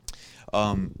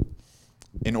Um,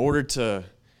 in order to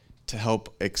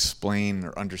help explain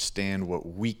or understand what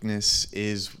weakness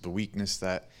is, the weakness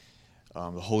that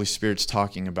the Holy Spirit's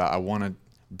talking about, I want to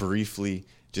briefly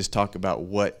just talk about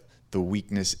what the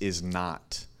weakness is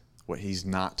not, what he's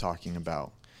not talking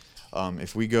about.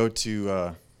 If we go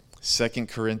to 2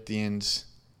 Corinthians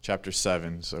chapter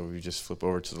 7, so we just flip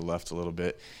over to the left a little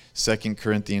bit, 2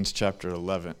 Corinthians chapter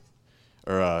 11,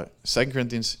 or 2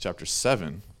 Corinthians chapter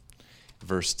 7,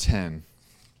 verse 10.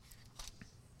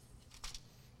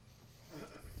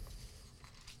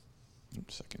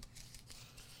 Second.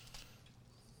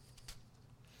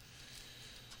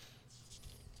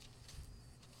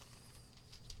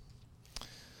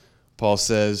 Paul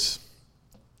says,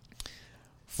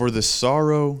 "For the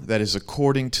sorrow that is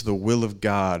according to the will of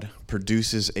God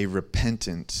produces a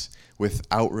repentance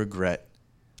without regret,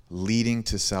 leading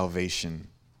to salvation.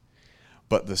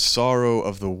 But the sorrow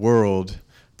of the world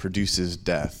produces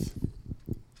death."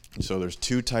 So there's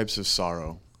two types of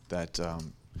sorrow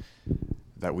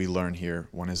that we learn here.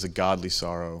 One is a godly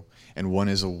sorrow, and one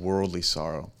is a worldly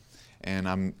sorrow. And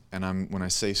I'm when I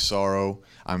say sorrow,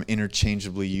 I'm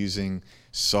interchangeably using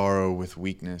sorrow with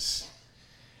weakness.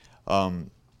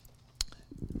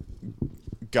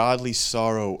 Godly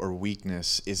sorrow or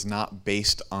weakness is not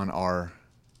based on our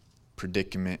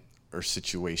predicament or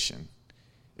situation.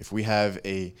 If we have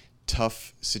a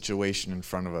tough situation in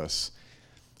front of us,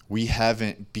 we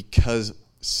haven't,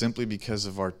 simply because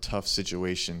of our tough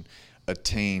situation,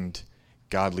 attained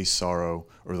godly sorrow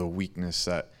or the weakness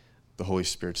that the Holy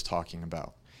Spirit's talking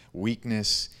about.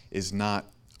 Weakness is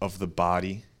not of the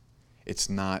body. It's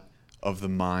not of the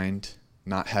mind,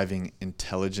 not having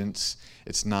intelligence.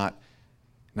 It's not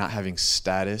having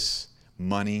status,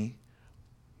 money,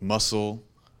 muscle,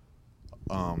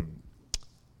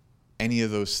 any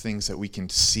of those things that we can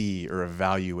see or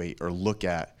evaluate or look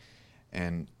at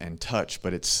and touch,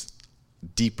 but it's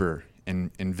deeper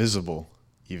and invisible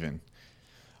even.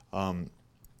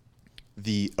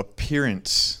 The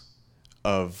appearance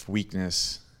of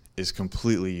weakness is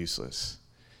completely useless.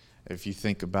 If you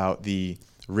think about the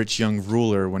rich young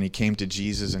ruler when he came to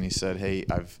Jesus and he said, "Hey,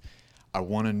 I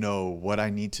want to know what I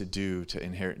need to do to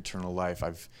inherit eternal life.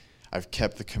 I've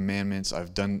kept the commandments.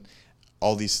 I've done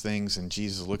all these things." And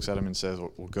Jesus looks at him and says,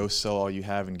 "Well, go sell all you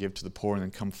have and give to the poor and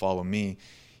then come follow me."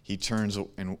 He turns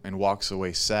and walks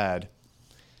away sad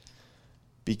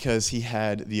because he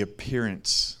had the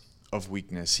appearance of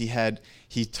weakness.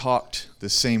 He talked the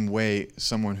same way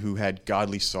someone who had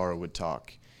godly sorrow would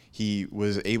talk. He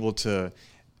was able to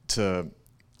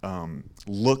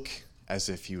look as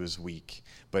if he was weak,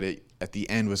 but it at the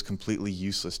end was completely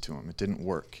useless to him. It didn't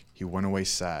work. He went away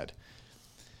sad.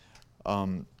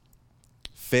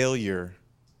 Failure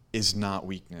is not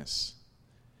weakness.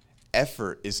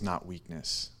 Effort is not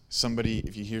weakness.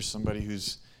 If you hear somebody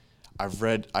who's,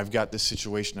 I've got this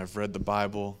situation, I've read the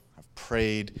Bible, I've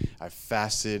prayed, I've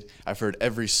fasted, I've heard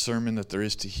every sermon that there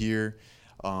is to hear,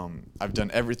 I've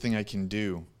done everything I can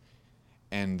do,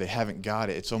 and they haven't got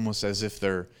it. It's almost as if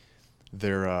they're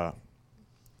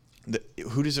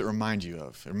who does it remind you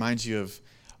of? It reminds you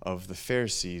of the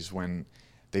Pharisees when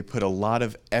they put a lot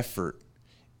of effort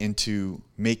into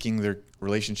making their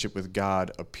relationship with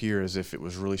God appear as if it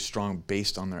was really strong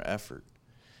based on their effort.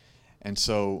 And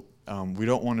so we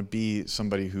don't want to be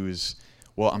somebody who's,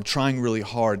 well, I'm trying really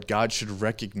hard. God should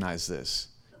recognize this.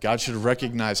 God should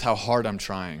recognize how hard I'm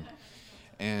trying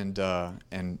and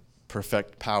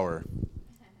perfect power.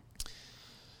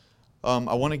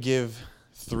 I want to give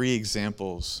 3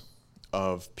 examples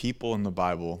of people in the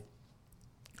Bible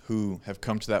who have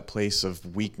come to that place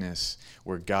of weakness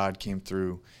where God came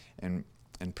through and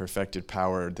perfected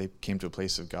power. They came to a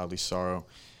place of godly sorrow.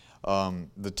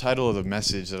 The title of the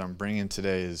message that I'm bringing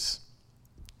today is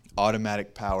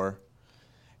Automatic Power,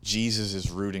 Jesus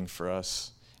is Rooting for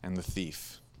Us, and the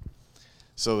Thief.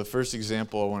 So the first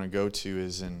example I want to go to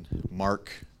is in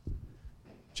Mark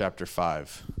chapter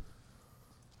 5.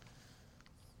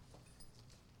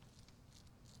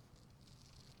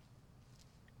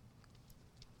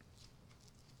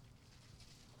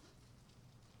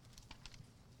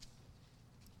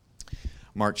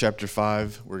 Mark chapter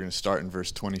 5, we're going to start in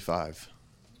verse 25.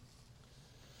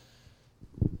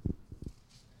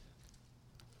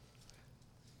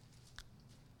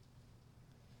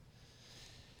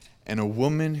 "And a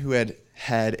woman who had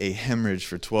had a hemorrhage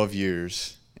for 12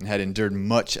 years and had endured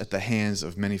much at the hands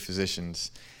of many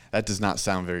physicians." That does not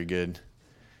sound very good.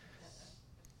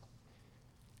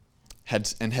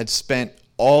 Had spent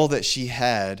all that she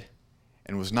had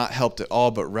and was not helped at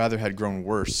all, but rather had grown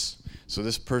worse. So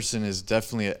this person is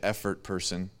definitely an effort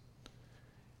person.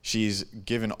 She's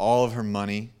given all of her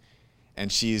money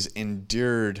and she's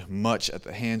endured much at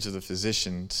the hands of the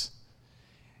physicians.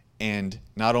 And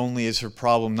not only is her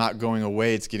problem not going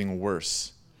away, it's getting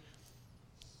worse.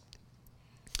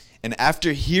 And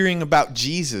after hearing about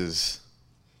Jesus,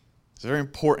 it's very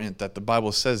important that the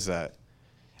Bible says that.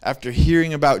 After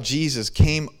hearing about Jesus,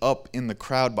 came up in the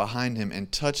crowd behind him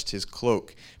and touched his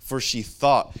cloak. For she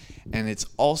thought, and it's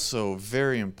also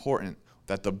very important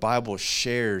that the Bible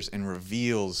shares and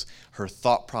reveals her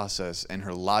thought process and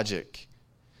her logic.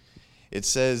 It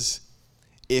says,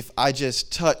 if I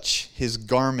just touch his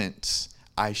garments,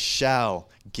 I shall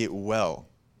get well.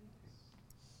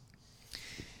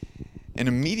 And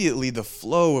immediately the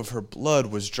flow of her blood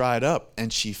was dried up,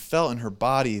 and she felt in her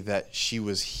body that she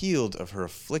was healed of her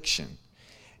affliction.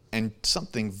 And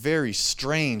something very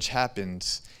strange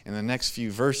happens in the next few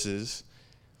verses.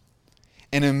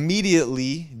 And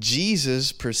immediately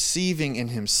Jesus, perceiving in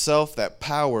himself that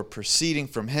power proceeding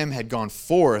from him had gone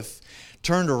forth,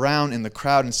 turned around in the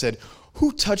crowd and said,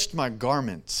 who touched my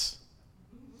garments?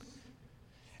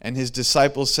 And his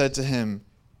disciples said to him,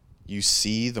 you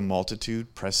see the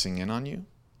multitude pressing in on you?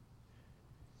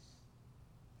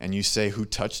 And you say, who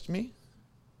touched me?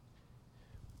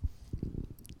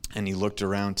 And he looked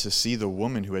around to see the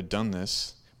woman who had done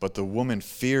this. But the woman,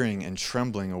 fearing and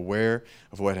trembling, aware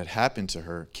of what had happened to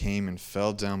her, came and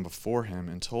fell down before him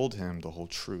and told him the whole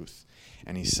truth.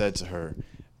 And he said to her,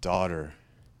 daughter,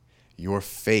 your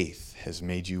faith has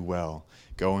made you well.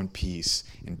 Go in peace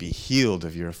and be healed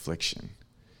of your affliction.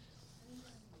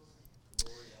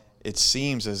 It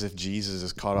seems as if Jesus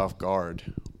is caught off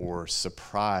guard or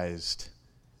surprised.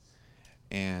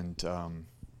 And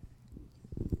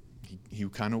he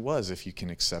kind of was, if you can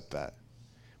accept that.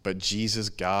 But Jesus,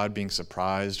 God, being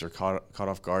surprised or caught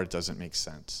off guard doesn't make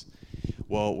sense.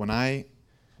 Well, when I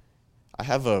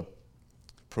have a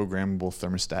programmable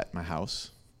thermostat in my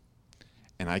house,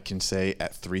 and I can say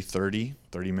at 3:30,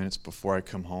 30 minutes before I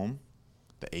come home,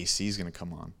 the AC is going to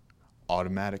come on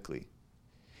automatically.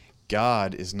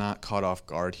 God is not caught off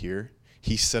guard here.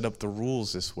 He set up the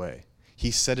rules this way.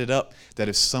 He set it up that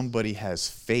if somebody has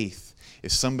faith,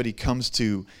 if somebody comes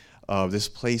to this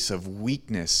place of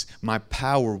weakness, my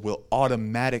power will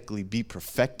automatically be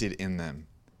perfected in them.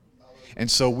 And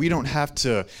so we don't have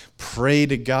to pray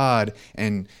to God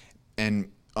and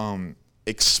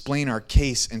explain our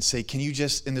case and say, can you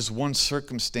just, in this one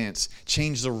circumstance,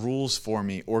 change the rules for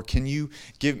me? Or can you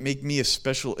make me a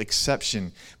special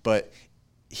exception? But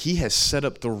he has set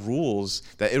up the rules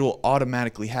that it will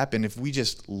automatically happen. If we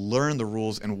just learn the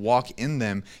rules and walk in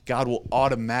them, God will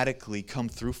automatically come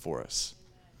through for us.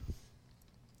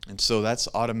 And so that's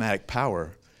automatic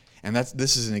power. And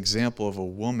this is an example of a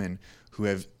woman who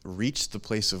have reached the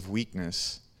place of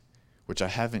weakness, which I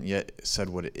haven't yet said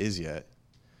what it is yet,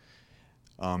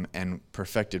 and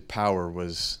perfected power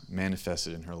was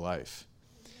manifested in her life.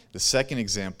 The second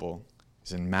example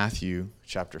is in Matthew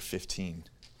chapter 15.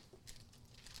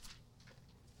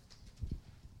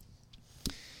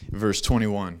 Verse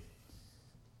 21.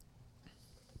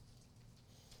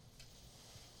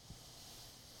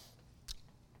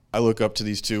 I look up to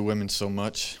these two women so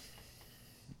much.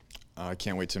 I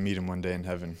can't wait to meet them one day in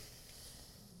heaven.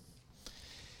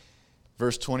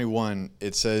 Verse 21,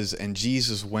 it says, and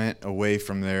Jesus went away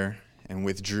from there and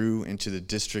withdrew into the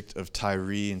district of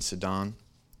Tyre and Sidon.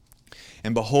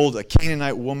 And behold, a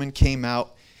Canaanite woman came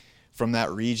out from that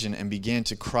region and began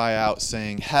to cry out,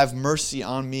 saying, have mercy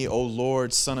on me, O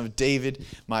Lord, Son of David.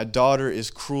 My daughter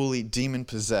is cruelly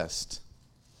demon-possessed.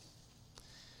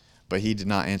 But he did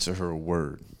not answer her a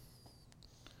word.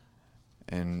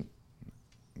 And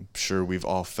I'm sure we've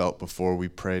all felt before we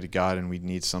pray to God and we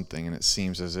need something, and it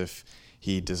seems as if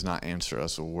he does not answer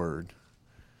us a word.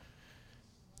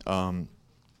 And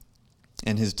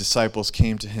his disciples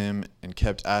came to him and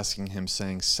kept asking him,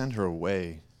 saying, send her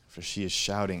away, for she is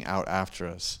shouting out after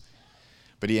us.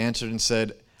 But he answered and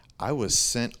said, I was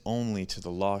sent only to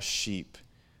the lost sheep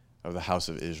of the house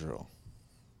of Israel.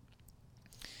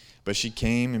 But she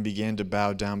came and began to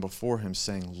bow down before him,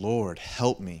 saying, Lord,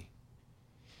 help me.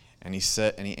 And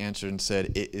he answered and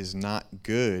said, it is not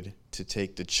good to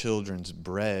take the children's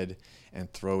bread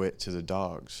and throw it to the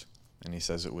dogs. And he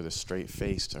says it with a straight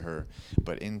face to her.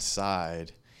 But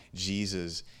inside,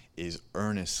 Jesus is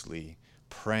earnestly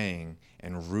praying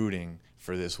and rooting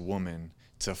for this woman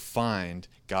to find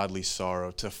godly sorrow,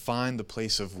 to find the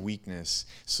place of weakness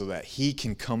so that he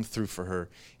can come through for her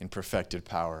in perfected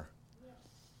power.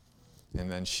 And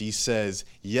then she says,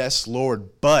 yes,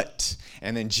 Lord, but.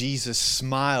 And then Jesus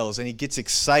smiles and he gets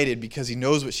excited because he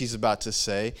knows what she's about to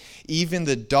say. Even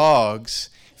the dogs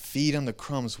feed on the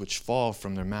crumbs which fall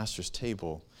from their master's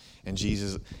table. And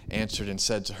Jesus answered and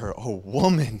said to her, oh,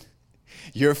 woman,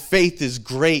 Your faith is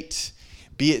great.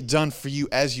 Be it done for you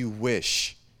as you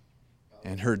wish.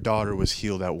 And her daughter was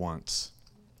healed at once.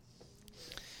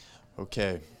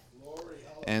 Okay.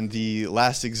 And the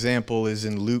last example is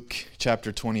in Luke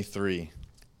chapter 23.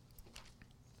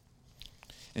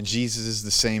 And Jesus is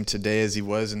the same today as he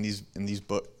was in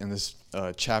this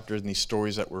chapters and these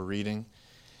stories that we're reading.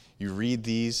 You read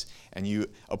these and you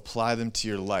apply them to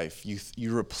your life.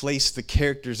 You replace the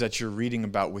characters that you're reading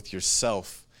about with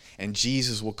yourself, and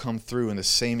Jesus will come through in the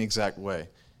same exact way.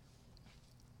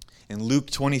 In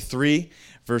Luke 23,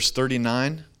 verse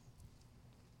 39,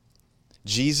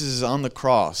 Jesus is on the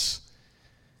cross,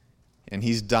 and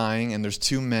he's dying, and there's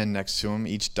two men next to him,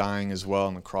 each dying as well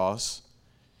on the cross.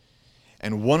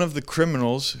 And one of the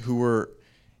criminals who were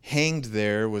hanged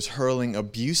there was hurling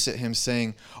abuse at him,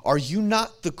 saying, "Are you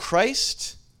not the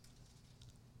Christ?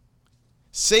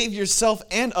 Save yourself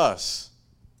and us."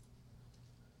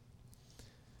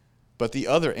 But the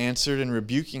other answered and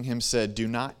rebuking him said, Do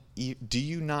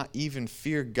you not even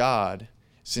fear God,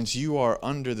 since you are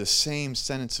under the same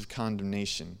sentence of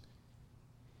condemnation?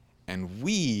 And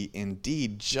we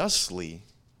indeed justly,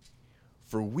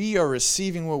 for we are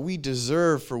receiving what we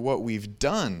deserve for what we've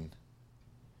done.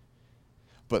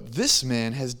 But this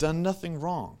man has done nothing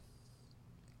wrong.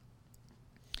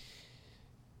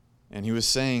 And he was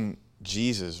saying,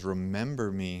 Jesus,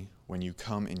 remember me when you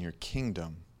come in your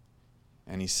kingdom.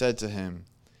 And he said to him,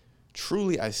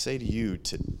 Truly I say to you,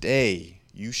 today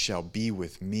you shall be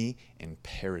with me in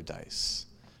paradise.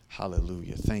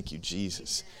 Hallelujah. Thank you,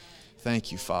 Jesus.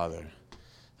 Thank you, Father.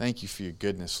 Thank you for your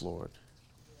goodness, Lord.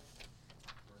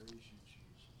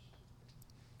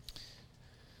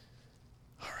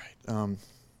 All right.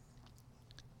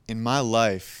 In my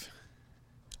life,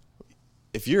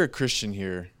 if you're a Christian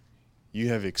here, you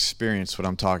have experienced what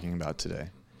I'm talking about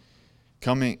today.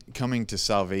 Coming to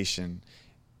salvation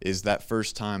is that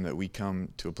first time that we come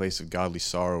to a place of godly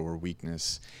sorrow or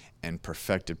weakness, and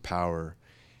perfected power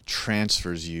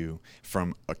transfers you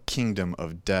from a kingdom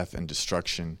of death and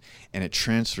destruction, and it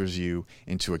transfers you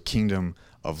into a kingdom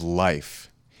of life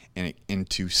and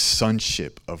into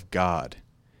sonship of God.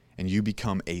 And you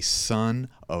become a son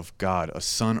of God, a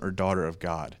son or daughter of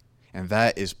God. And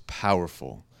that is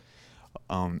powerful.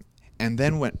 And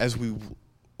then as we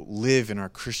live in our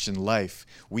Christian life,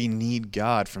 we need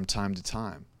God from time to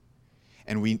time.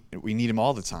 And we need him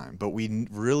all the time, but we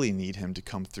really need him to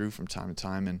come through from time to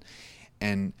time.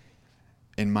 And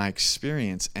in my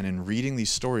experience and in reading these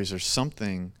stories, there's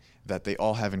something that they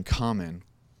all have in common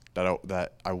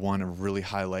that I want to really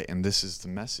highlight, and this is the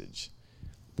message.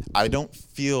 I don't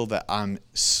feel that I'm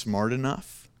smart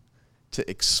enough to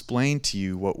explain to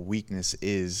you what weakness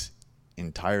is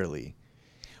entirely,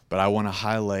 but I want to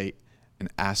highlight an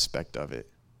aspect of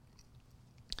it.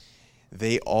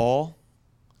 They all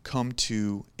come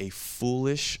to a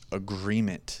foolish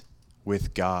agreement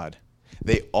with God.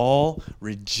 They all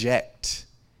reject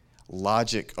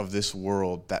logic of this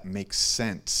world that makes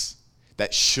sense,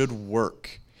 that should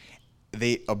work.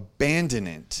 They abandon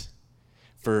it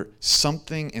for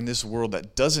something in this world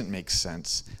that doesn't make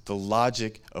sense, the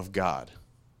logic of God.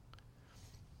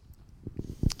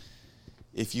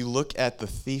 If you look at the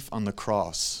thief on the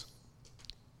cross,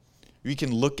 we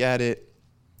can look at,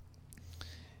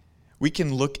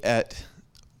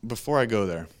 before I go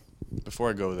there,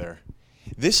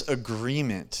 this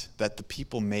agreement that the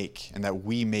people make and that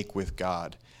we make with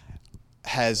God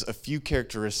has a few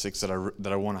characteristics that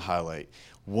I want to highlight.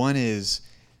 One is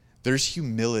there's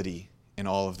humility in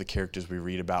all of the characters we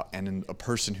read about and in a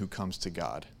person who comes to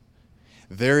God.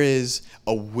 There is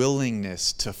a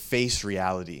willingness to face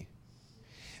reality.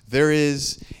 There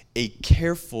is a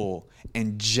careful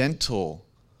and gentle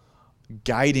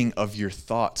guiding of your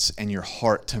thoughts and your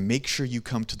heart to make sure you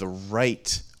come to the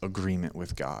right agreement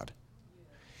with God.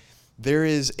 There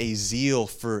is a zeal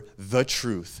for the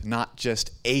truth, not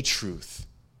just a truth.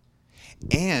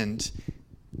 And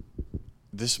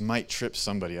this might trip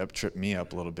me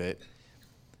up a little bit.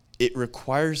 It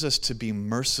requires us to be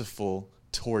merciful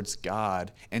towards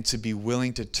God and to be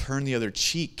willing to turn the other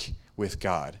cheek with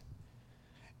God.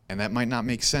 And that might not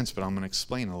make sense, but I'm going to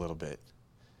explain a little bit.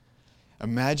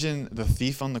 Imagine the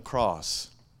thief on the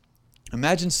cross.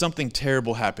 Imagine something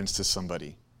terrible happens to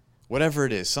somebody. Whatever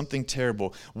it is, something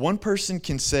terrible. One person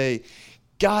can say,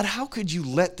 God, how could you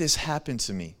let this happen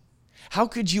to me? How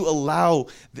could you allow,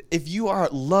 if you are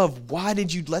love, why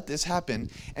did you let this happen?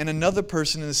 And another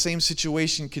person in the same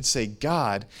situation could say,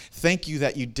 God, thank you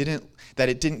that it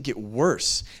didn't get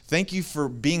worse. Thank you for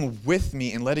being with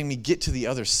me and letting me get to the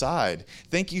other side.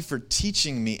 Thank you for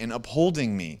teaching me and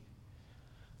upholding me.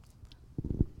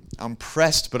 I'm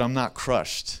pressed, but I'm not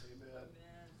crushed.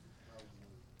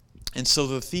 And so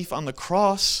the thief on the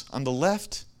cross, on the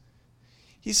left,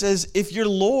 he says, if you're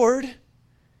Lord,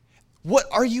 what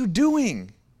are you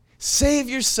doing? Save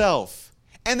yourself,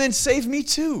 and then save me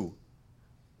too.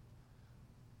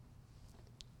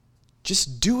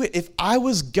 Just do it. If I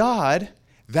was God,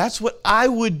 that's what I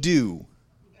would do.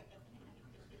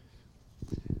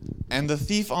 And the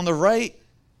thief on the right,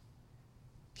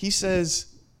 he says,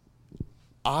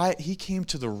 he came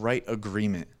to the right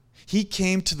agreement. He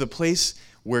came to the place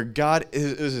where God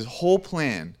is his whole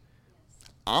plan.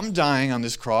 I'm dying on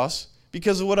this cross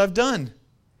because of what I've done.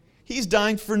 He's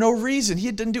dying for no reason.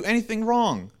 He didn't do anything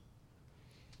wrong.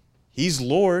 He's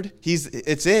Lord.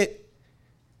 It's it.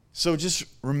 So just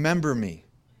remember me.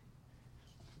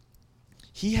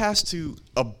 He has to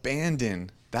abandon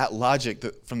that logic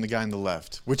from the guy on the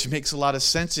left, which makes a lot of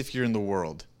sense if you're in the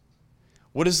world.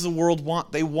 What does the world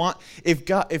want? They want,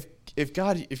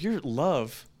 if you're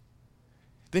love,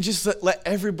 then just let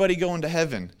everybody go into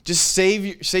heaven. Just save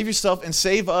yourself and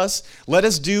save us. Let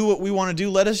us do what we want to do.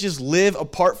 Let us just live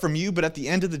apart from you, but at the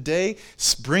end of the day,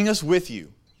 bring us with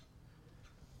you.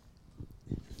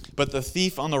 But the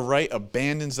thief on the right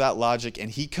abandons that logic,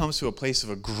 and he comes to a place of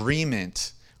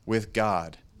agreement with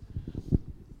God.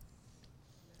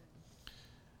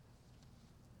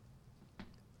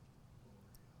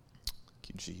 Thank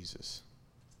you, Jesus.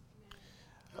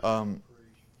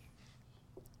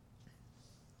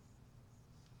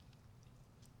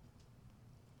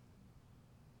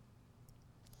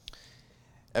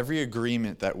 Every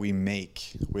agreement that we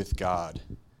make with God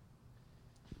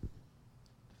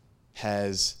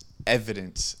has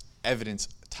evidence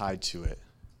tied to it.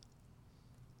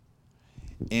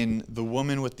 In the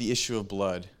woman with the issue of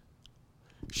blood,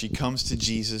 she comes to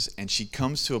Jesus and she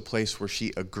comes to a place where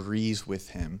she agrees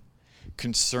with him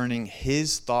concerning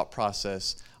his thought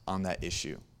process on that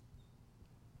issue.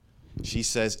 She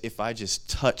says, if I just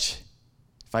touch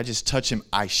him,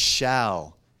 I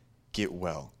shall get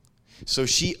well. So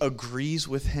she agrees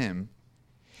with him,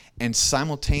 and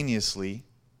simultaneously,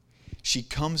 she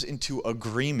comes into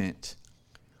agreement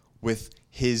with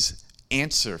his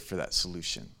answer for that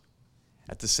solution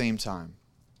at the same time.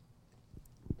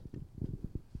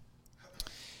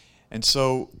 And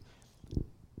so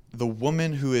the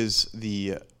woman who is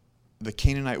the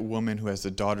Canaanite woman who has the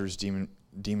daughter's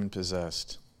demon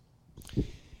possessed,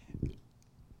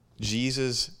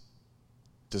 Jesus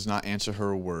does not answer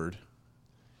her a word.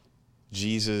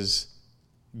 Jesus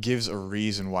gives a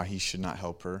reason why he should not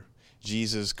help her.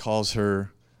 Jesus calls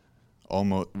her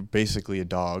basically a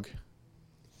dog.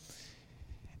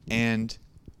 And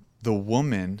the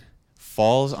woman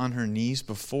falls on her knees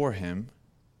before him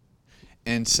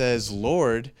and says,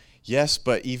 Lord, yes,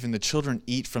 but even the children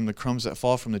eat from the crumbs that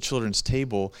fall from the children's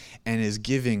table, and is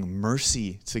giving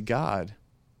mercy to God.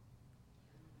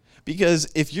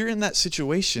 Because if you're in that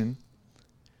situation,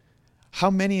 how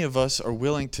many of us are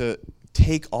willing to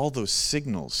take all the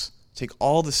signals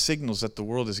that the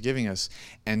world is giving us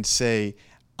and say,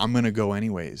 I'm going to go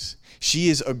anyways? She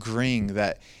is agreeing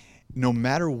that no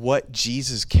matter what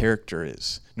Jesus' character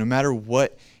is, no matter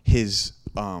what his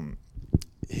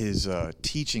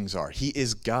teachings are, he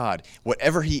is God.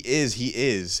 Whatever he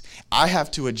is. I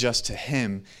have to adjust to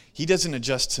him. He doesn't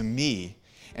adjust to me.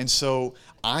 And so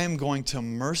I am going to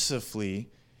mercifully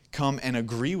come and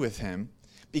agree with him,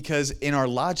 because in our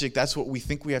logic, that's what we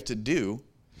think we have to do.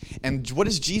 And what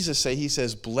does Jesus say? He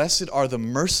says, blessed are the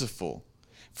merciful,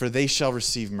 for they shall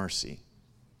receive mercy.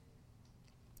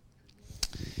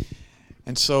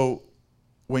 And so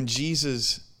when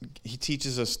Jesus, he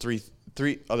teaches us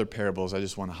three other parables I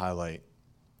just want to highlight.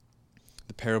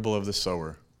 The parable of the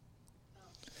sower.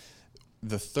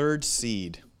 The third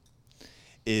seed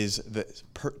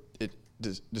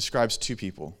describes two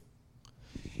people.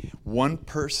 One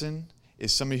person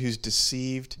is somebody who's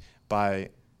deceived by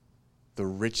the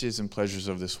riches and pleasures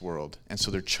of this world, and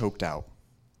so they're choked out.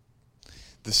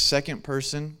 The second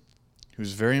person,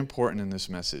 who's very important in this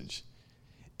message,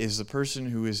 is the person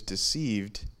who is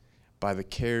deceived by the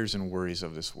cares and worries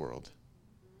of this world,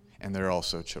 and they're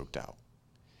also choked out.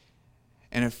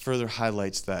 And it further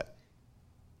highlights that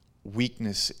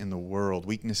weakness in the world,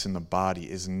 weakness in the body,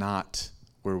 is not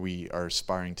where we are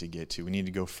aspiring to get to. We need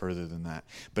to go further than that.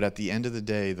 But at the end of the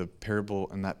day, the parable,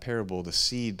 the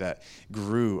seed that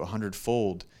grew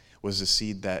 100-fold was the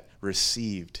seed that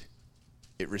received.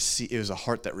 It was a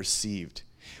heart that received.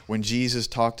 When Jesus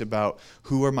talked about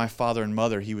who are my father and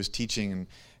mother, he was teaching, and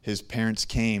his parents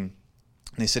came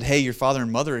and they said, hey, your father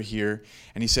and mother are here.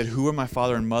 And he said, who are my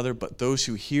father and mother but those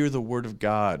who hear the word of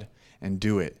God and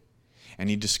do it? And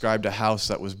he described a house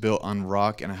that was built on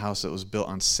rock and a house that was built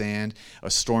on sand. A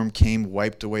storm came,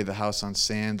 wiped away the house on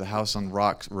sand. The house on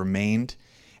rock remained.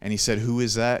 And he said, who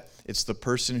is that? It's the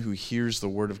person who hears the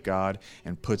word of God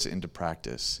and puts it into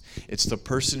practice. It's the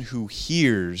person who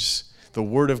hears the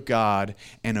word of God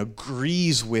and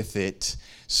agrees with it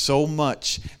so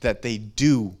much that they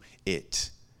do it.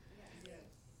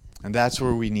 And that's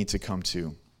where we need to come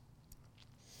to.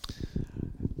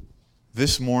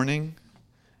 This morning,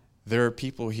 there are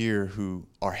people here who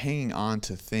are hanging on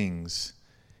to things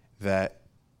that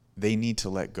they need to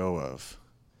let go of.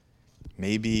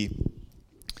 Maybe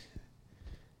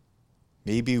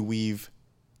we've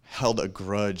held a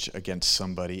grudge against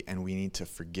somebody and we need to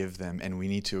forgive them, and we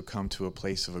need to come to a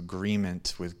place of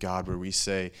agreement with God where we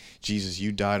say, Jesus,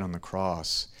 you died on the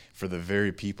cross for the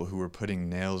very people who were putting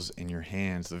nails in your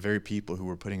hands, the very people who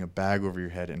were putting a bag over your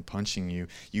head and punching you.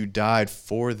 You died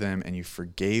for them and you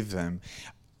forgave them.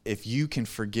 If you can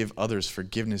forgive others,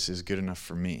 forgiveness is good enough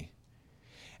for me.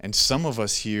 And some of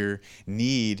us here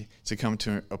need to come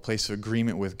to a place of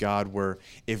agreement with God where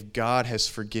if God has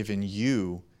forgiven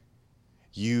you,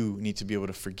 you need to be able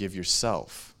to forgive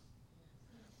yourself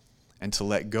and to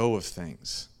let go of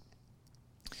things.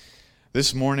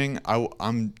 This morning,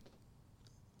 I'm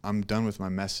done with my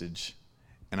message,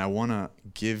 and I want to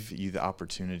give you the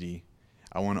opportunity.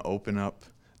 I want to open up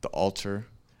the altar.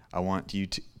 I want you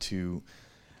to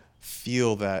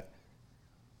feel that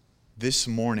this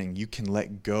morning you can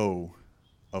let go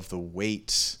of the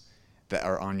weights that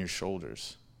are on your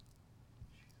shoulders.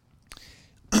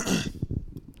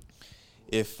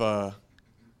 If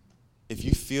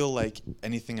you feel like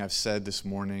anything I've said this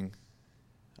morning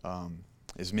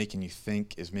is making you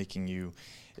think, is making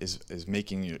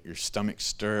your stomach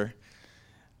stir,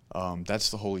 that's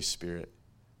the Holy Spirit.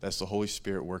 That's the Holy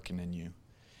Spirit working in you.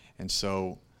 And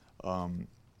so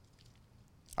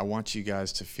I want you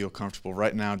guys to feel comfortable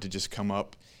right now to just come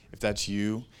up, if that's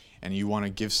you, and you want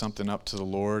to give something up to the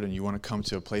Lord and you want to come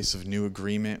to a place of new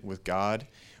agreement with God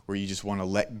where you just want to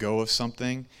let go of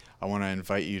something, I want to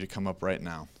invite you to come up right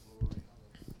now.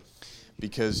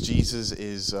 Because Jesus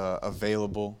is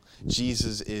available,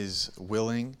 Jesus is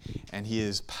willing, and he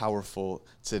is powerful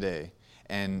today.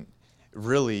 And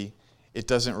really, it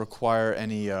doesn't require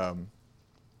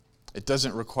it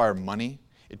doesn't require money.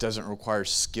 It doesn't require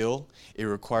skill. It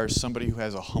requires somebody who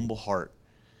has a humble heart.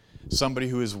 Somebody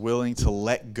who is willing to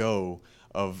let go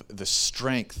of the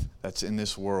strength that's in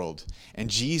this world. And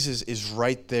Jesus is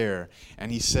right there.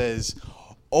 And he says,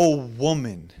 "Oh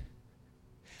woman,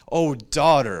 oh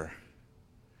daughter,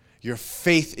 your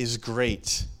faith is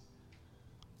great."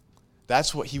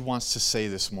 That's what he wants to say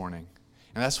this morning.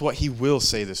 And that's what he will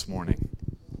say this morning.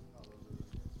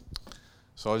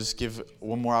 So I'll just give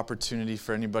one more opportunity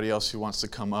for anybody else who wants to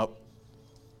come up.